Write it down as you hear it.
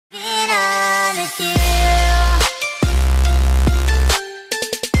What's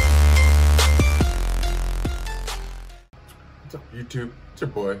up, YouTube? It's your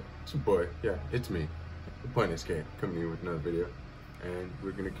boy. Yeah, it's me, LapointeSK, coming here with another video, and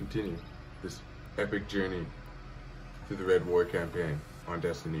we're gonna continue this epic journey through the Red War campaign on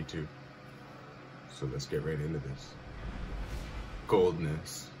Destiny 2. So let's get right into this.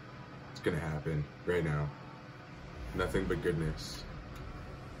 Goldness. It's gonna happen right now. Nothing but goodness.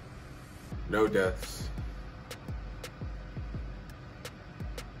 No deaths.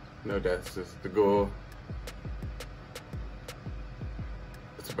 No deaths is the goal.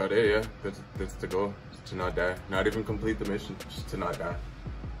 That's about it, yeah. That's the goal. To not die. Not even complete the mission, just to not die.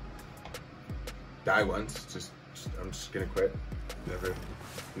 Die once, I'm just gonna quit. Never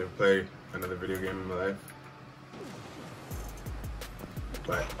play another video game in my life.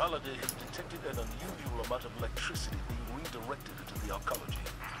 But Holiday has detected an unusual amount of electricity being redirected into the arcology.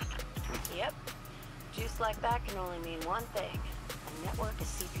 Yep. Juice like that can only mean one thing. A network of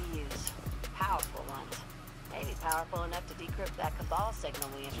CPUs. Powerful ones. Maybe powerful enough to decrypt that Cabal signal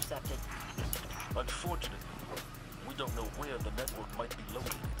we intercepted. Unfortunately, we don't know where the network might be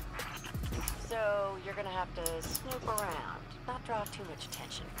located. So you're gonna have to snoop around, not draw too much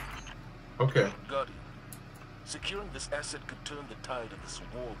attention. okay. Guardian, securing this asset could turn the tide of this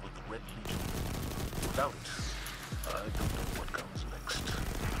war with the Red Legion. Without it, I don't know what comes next.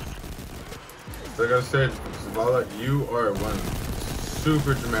 Like I said, Zavala, you are one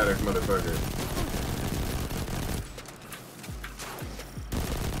super dramatic motherfucker.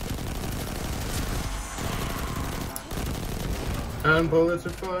 And bullets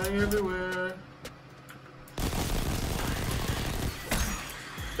are flying everywhere.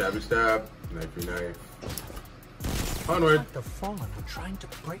 Stabby stab, knifey knife. Onward. Like the Fallen were trying to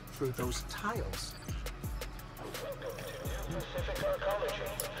break through those tiles. Pacific arcology,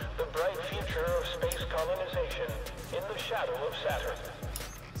 the bright future of space colonization in the shadow of Saturn.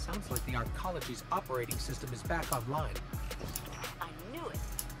 Sounds like the arcology's operating system is back online. I knew it.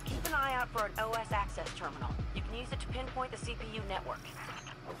 Keep an eye out for an OS access terminal. You can use it to pinpoint the CPU network.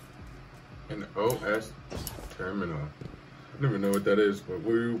 An OS terminal. I don't even know what that is, but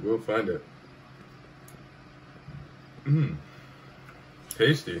we will find it.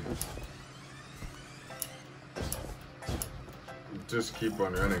 Tasty. Just keep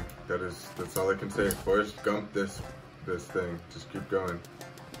on running. That's all I can say. Forrest Gump this thing. Just keep going.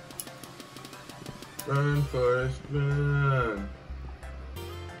 Run, Forrest, run.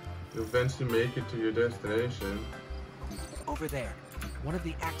 You'll eventually make it to your destination. Over there. One of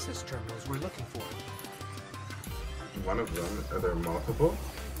the access terminals we're looking for. One of them? Are there multiple?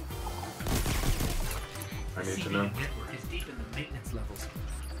 I need to know. The network is deep in the maintenance levels.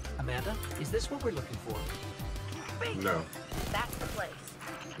 Amanda, is this what we're looking for? No. That's the place.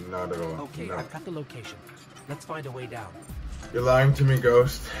 Not at all. Okay, No. I've got the location. Let's find a way down. You're lying to me,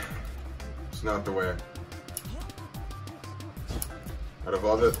 Ghost. It's not the way. Out of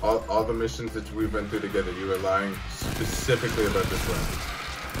all the missions that we've been through together, you are lying specifically about this one.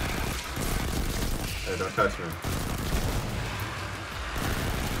 Hey, don't touch me.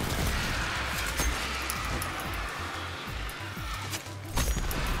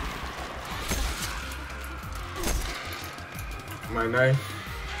 My knife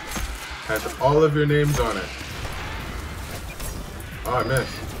has all of your names on it. Oh, I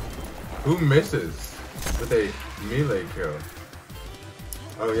missed. Who misses with a melee kill?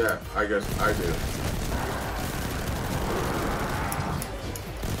 Oh yeah, I guess I do.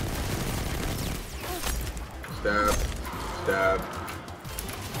 Stab, stab.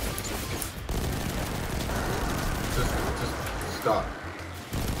 Just stop.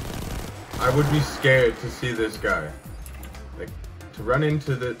 I would be scared to see this guy. Like, to run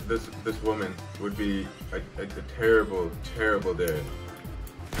into this woman would be a terrible, terrible day.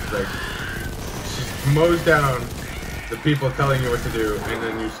 Like, she mows down the people telling you what to do, and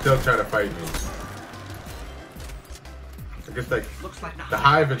then you still try to fight me. I guess like the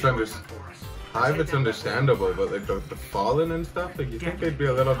hive, it's understandable, but like the Fallen and stuff, like you think they'd be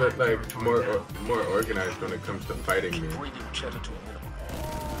a little bit like more organized when it comes to fighting me. Radio chatter to a minimum.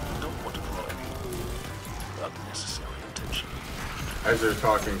 Don't want to draw any unnecessary attention. As you're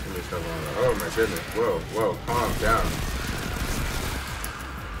talking to me, stuff, I'm like, oh my goodness, whoa, calm down.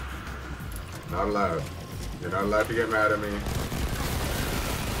 Not allowed. You're not allowed to get mad at me.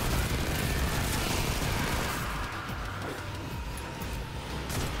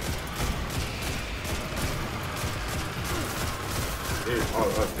 All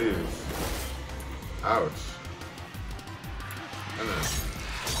of these. Ouch. And then,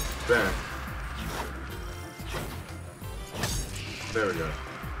 bam. There we go.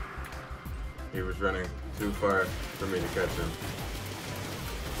 He was running too far for me to catch him.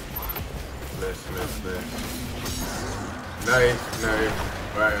 Miss.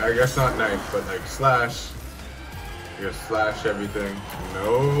 Knife. Alright, I guess not knife, but like slash. You gotta slash everything.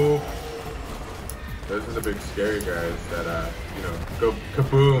 No. Those are the big scary guys that, you know, go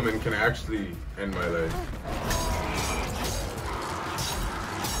kaboom and can actually end my leg.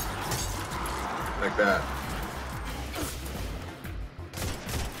 Like that.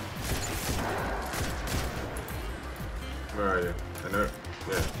 Where are you? I know.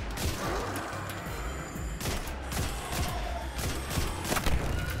 Yeah.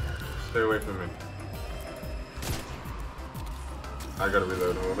 Stay away from me. I gotta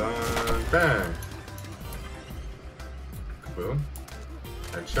reload. Hold on. Bang! Kaboom.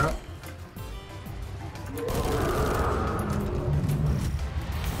 Headshot.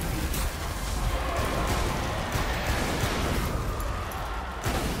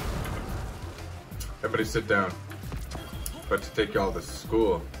 Everybody sit down. About to take y'all to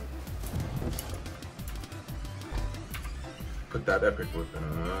school. Put that epic weapon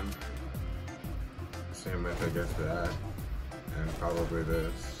on. Same with, I guess, that. And probably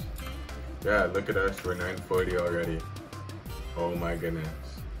this. Yeah, look at us. We're 940 already. Oh my goodness.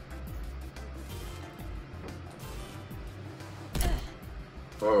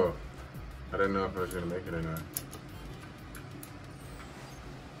 Oh. I didn't know if I was gonna make it or not.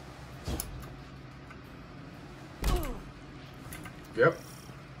 Yep.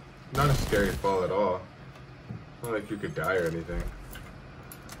 Not a scary fall at all. Not like you could die or anything.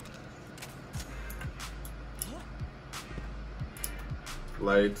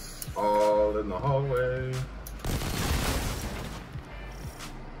 Lights all in the hallway.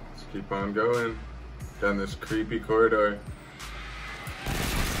 Let's keep on going down this creepy corridor.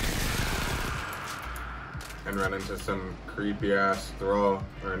 And run into some creepy ass thrall.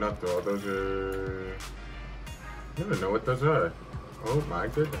 Or not thrall, those are... I don't even know what those are. Oh my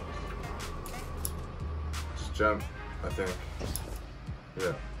goodness. Just jump, I think.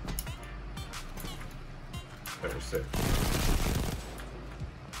 Yeah. Better safe.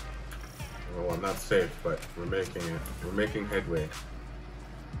 Well, not safe, but we're making it. We're making headway.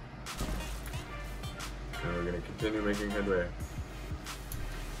 And we're gonna continue making headway.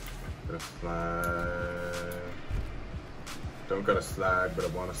 Gonna slide. Don't gotta slide, but I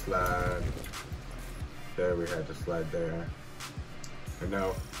wanna slide. There, we had to slide there. And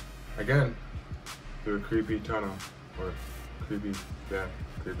now, again, through a creepy tunnel. Or creepy, yeah,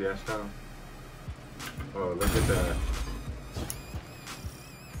 creepy ass tunnel. Oh, look at that.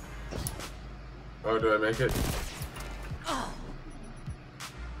 Oh, do I make it?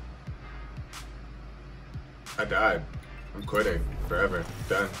 I died. I'm quitting. Forever.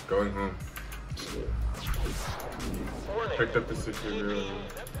 Done. Going home. Picked up the security.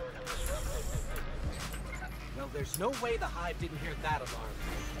 Well, there's no way the hive didn't hear that alarm.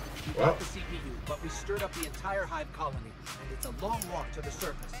 We Well. got the CPU, but we stirred up the entire hive colony, and it's a long walk to the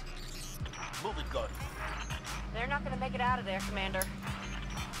surface. Move it, Guardian. They're not gonna make it out of there, Commander.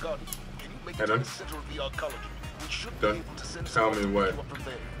 Guardian, can you make Hey, it to don't- the center of the arcology? We should be don't able to send tell me someone what to pick you up from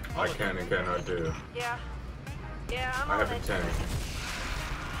there. I can and cannot do. Yeah, I'm I on have a it. tank.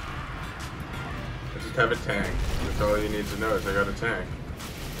 I just have a tank. That's all you need to know is I got a tank.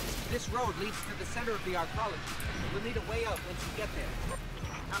 This road leads to the center of the arcology. We'll need a way out once we get there.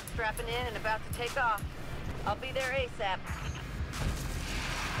 I'm strapping in and about to take off. I'll be there ASAP.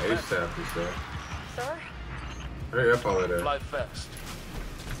 ASAP, you say. Sir? Hurry up, Holiday. Fly fast.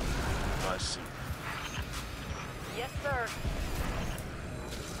 I see. Yes, sir.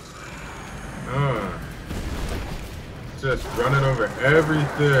 Just running over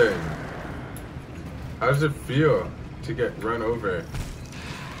everything. How does it feel to get run over?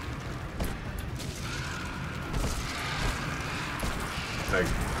 Like,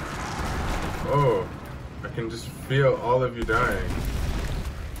 oh, I can just feel all of you dying.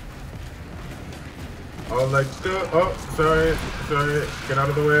 Oh, like, still, oh, sorry, get out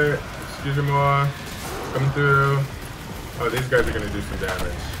of the way. Excuse me, more. Coming through. Oh, these guys are gonna do some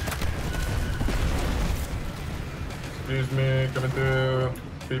damage. Excuse me, coming through.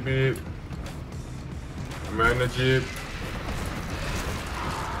 Beep beep. I'm riding the Jeep.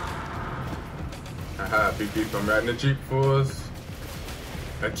 Haha, beep beep, I'm riding a Jeep, fools.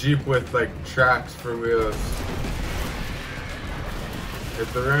 A Jeep with like tracks for wheels. Hit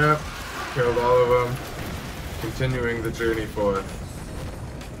the ramp, killed all of them. Continuing the journey forth.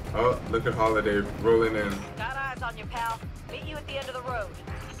 Oh, look at Holiday rolling in. Got eyes on you, pal. Meet you at the end of the road.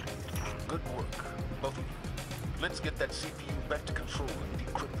 Good work, both of you. Let's get that CPU back to control and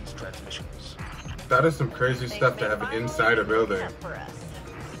decrypt these transmissions. That is some crazy stuff to have inside a building. For us.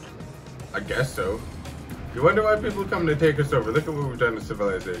 I guess so. You wonder why people come to take us over. Look at what we've done to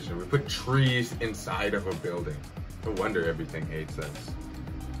civilization. We put trees inside of a building. No wonder everything hates us.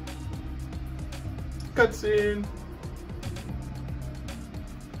 Cutscene.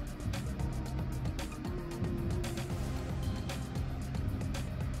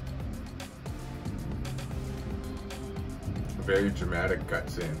 A very dramatic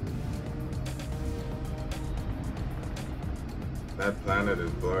cutscene. That planet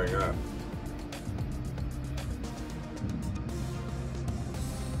is blowing up.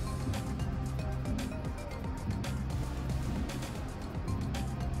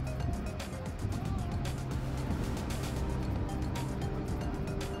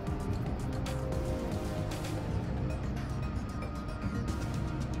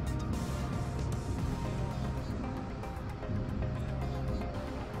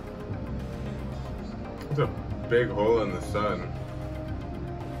 There's a big hole in the sun.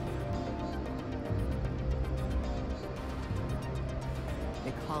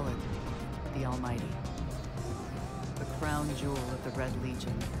 They call it the Almighty. The crown jewel of the Red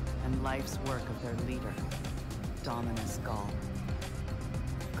Legion and life's work of their leader, Dominus Gaul.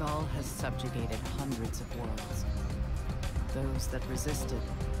 Gaul has subjugated hundreds of worlds. Those that resisted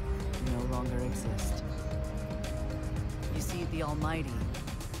no longer exist. You see, the Almighty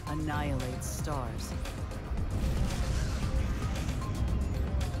annihilates stars.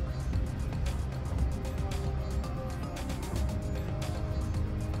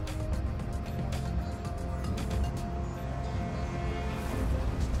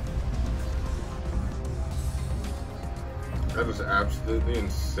 That is absolutely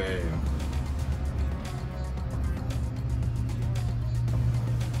insane.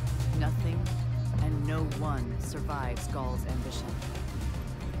 Nothing and no one survives Gaul's ambition.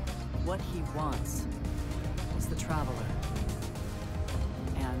 What he wants is the Traveler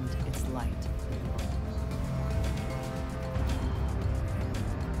and its light.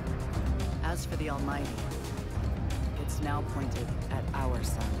 As for the Almighty, it's now pointed at our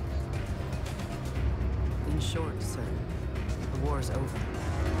sun. In short, sir, the war's over.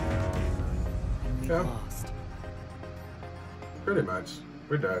 And we've lost. Pretty much.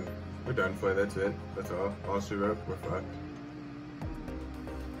 We're done. We're done for. That's it. That's all. All she wrote. We're fucked.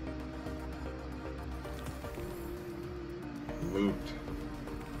 Looped.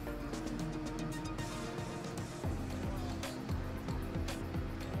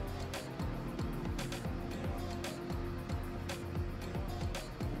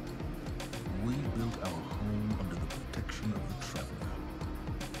 We built our home under the protection of the Traveler.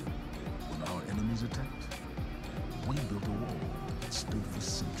 When our enemies attacked, we built a wall that stood for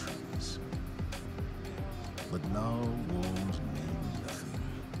centuries. But now walls mean nothing.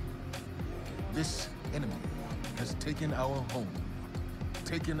 This enemy has taken our home,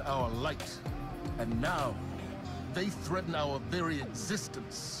 taken our light, and now they threaten our very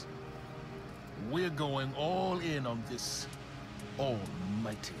existence. We're going all in on this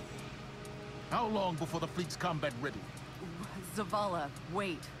Almighty. How long before the fleet's combat ready? Zavala,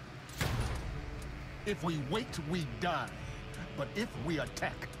 wait. If we wait, we die. But if we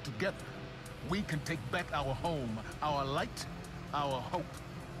attack together, we can take back our home, our light, our hope.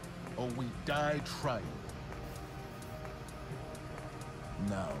 Or we die trying.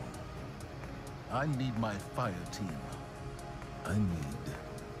 Now, I need my fire team. I need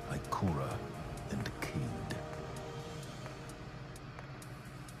Ikora and Cade.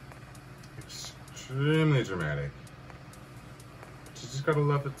 Extremely dramatic. But you just gotta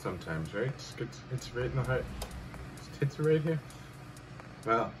love it sometimes, right? It's right in the heart. Just hits it right here.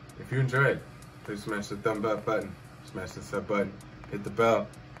 Well, if you enjoyed, please smash the thumb up button, smash the sub button, hit the bell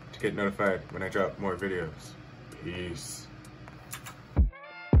to get notified when I drop more videos. Peace.